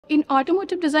In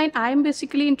automotive design, I'm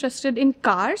basically interested in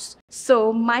cars.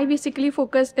 So my basically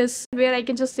focus is where I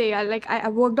can just say, I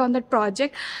worked on that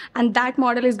project and that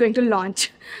model is going to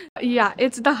launch. Yeah,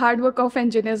 it's the hard work of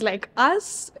engineers like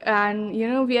us, and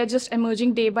we are just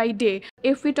emerging day by day.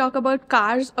 If we talk about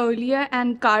cars earlier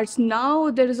and cars now,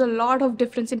 there is a lot of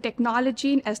difference in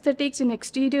technology, in aesthetics, in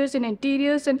exteriors, in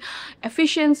interiors, and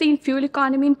efficiency, in fuel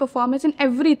economy, in performance, in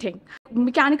everything.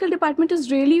 Mechanical department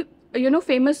is really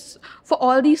famous for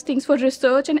all these things, for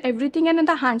research and everything, and in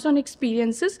the hands-on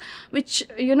experiences which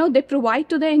they provide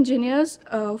to the engineers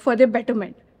for their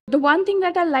betterment. The one thing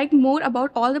that I like more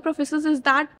about all the professors is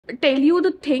that tell you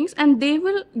the things and they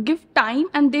will give time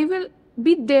and they will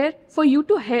be there for you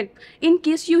to help in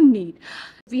case you need.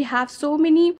 We have so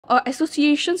many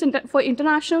associations for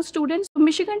international students.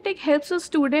 Michigan Tech helps a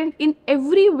student in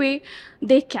every way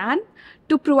they can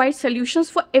to provide solutions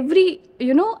for every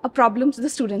problems the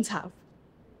students have.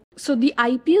 So the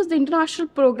IPS, the international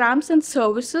programs and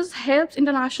services, helps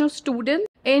international students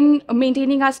in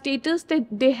maintaining our status.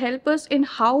 They help us in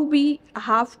how we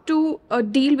have to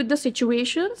deal with the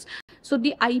situations. So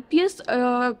the IPS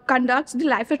conducts the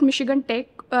life at Michigan Tech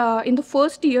in the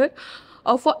first year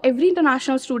for every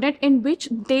international student, in which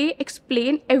they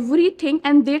explain everything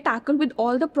and they tackle with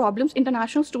all the problems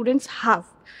international students have.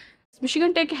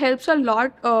 Michigan Tech helps a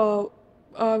lot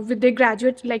with their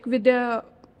graduates, like with the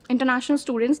international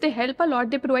students. They help a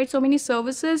lot. They provide so many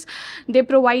services. They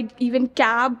provide even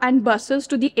cab and buses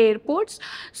to the airports.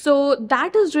 So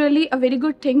that is really a very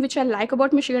good thing which I like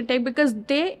about Michigan Tech, because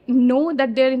they know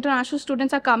that their international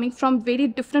students are coming from very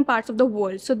different parts of the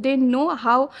world. So they know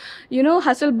how,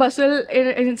 hustle bustle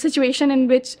in situation in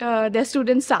which their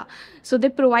students are. So they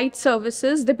provide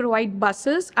services, they provide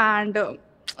buses, and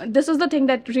this is the thing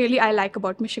that really I like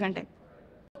about Michigan Tech.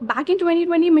 Back in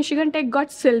 2020, Michigan Tech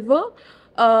got silver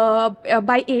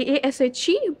by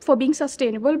AASHE for being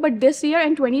sustainable, but this year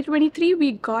in 2023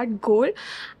 we got gold,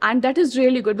 and that is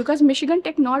really good because Michigan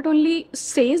Tech not only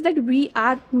says that we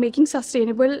are making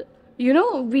sustainable,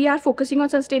 we are focusing on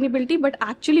sustainability, but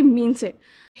actually means it.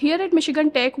 Here at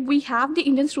Michigan Tech, we have the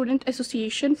Indian Student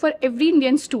Association for every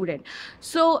Indian student.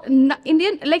 So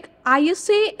Indian, like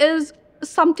ISA is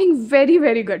something very,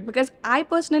 very good, because I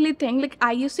personally think like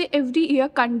ISA every year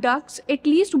conducts at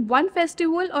least one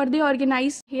festival, or they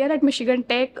organize. Here at Michigan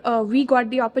Tech, we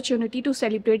got the opportunity to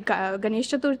celebrate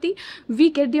Ganesh Chaturthi, we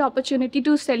get the opportunity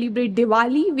to celebrate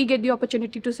Diwali, we get the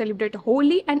opportunity to celebrate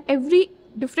Holi, and every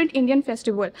different Indian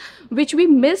festival which we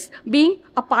miss being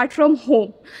apart from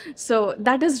home. So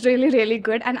that is really, really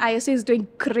good, and ISA is doing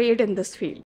great in this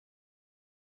field.